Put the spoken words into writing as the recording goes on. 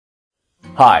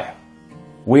Hi!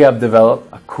 We have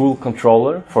developed a cool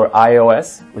controller for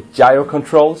iOS with gyro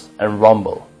controls and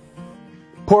rumble.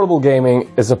 Portable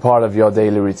gaming is a part of your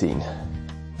daily routine.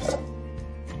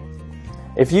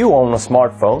 If you own a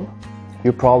smartphone,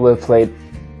 you probably played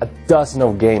a dozen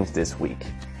of games this week.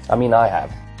 I mean, I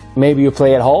have. Maybe you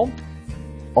play at home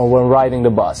or when riding the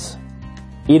bus.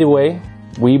 Either way,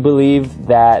 we believe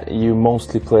that you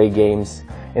mostly play games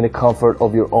in the comfort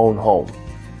of your own home.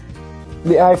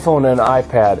 The iPhone and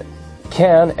iPad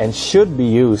can and should be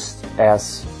used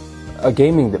as a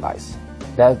gaming device.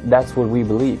 That's what we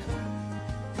believe.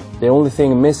 The only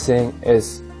thing missing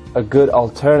is a good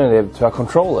alternative to a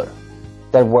controller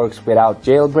that works without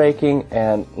jailbreaking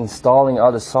and installing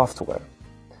other software.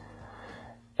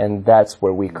 And that's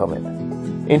where we come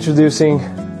in. Introducing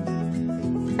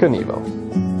Konivo.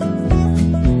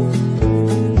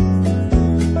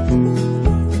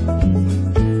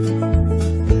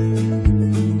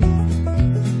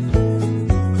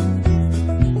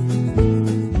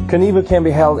 Konivo can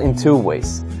be held in two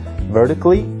ways,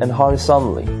 vertically and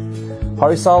horizontally.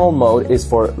 Horizontal mode is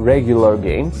for regular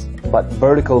games, but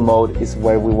vertical mode is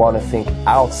where we want to think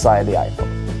outside the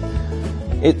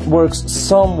iPhone. It works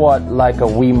somewhat like a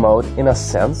Wii mode in a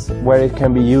sense, where it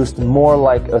can be used more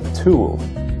like a tool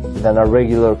than a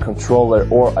regular controller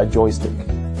or a joystick.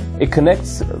 It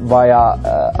connects via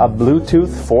a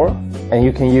Bluetooth 4, and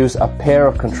you can use a pair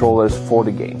of controllers for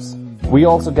the games. We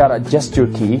also got a gesture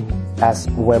key, as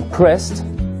when pressed,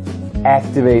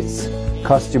 activates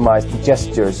customized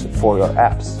gestures for your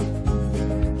apps.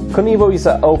 Konivo is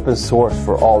an open source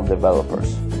for all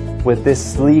developers. With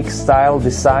this sleek style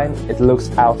design, it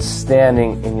looks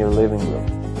outstanding in your living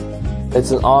room. It's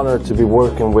an honor to be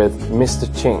working with Mr.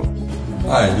 Ching.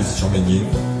 Hi, this is Xiaomian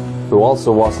Ying, who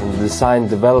also was in the design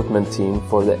development team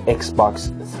for the Xbox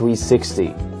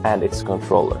 360 and its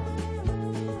controller.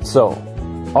 So,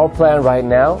 our plan right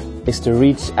now is to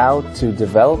reach out to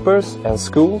developers and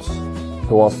schools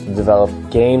who wants to develop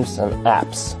games and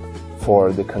apps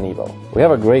for the Konivo. We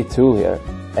have a great tool here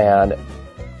and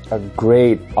a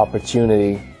great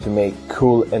opportunity to make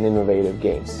cool and innovative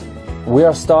games. We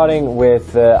are starting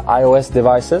with iOS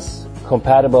devices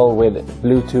compatible with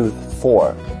Bluetooth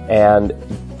 4, and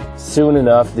soon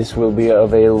enough this will be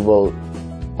available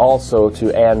also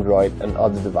to Android and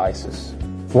other devices.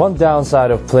 One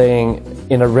downside of playing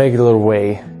in a regular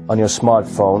way on your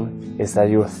smartphone is that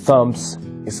your thumbs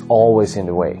is always in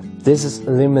the way. This is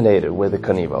eliminated with the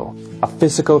Konivo, a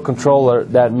physical controller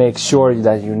that makes sure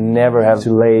that you never have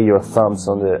to lay your thumbs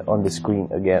on the screen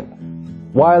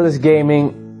again. Wireless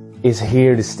gaming is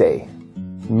here to stay.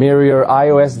 Mirror your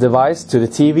iOS device to the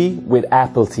TV with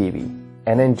Apple TV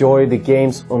and enjoy the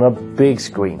games on a big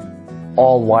screen,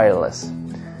 all wireless.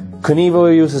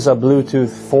 Konivo uses a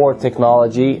Bluetooth 4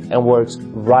 technology and works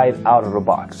right out of the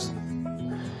box.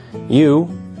 You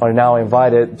are now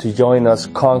invited to join us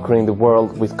conquering the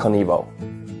world with Konivo.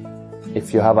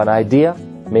 If you have an idea,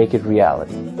 make it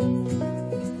reality.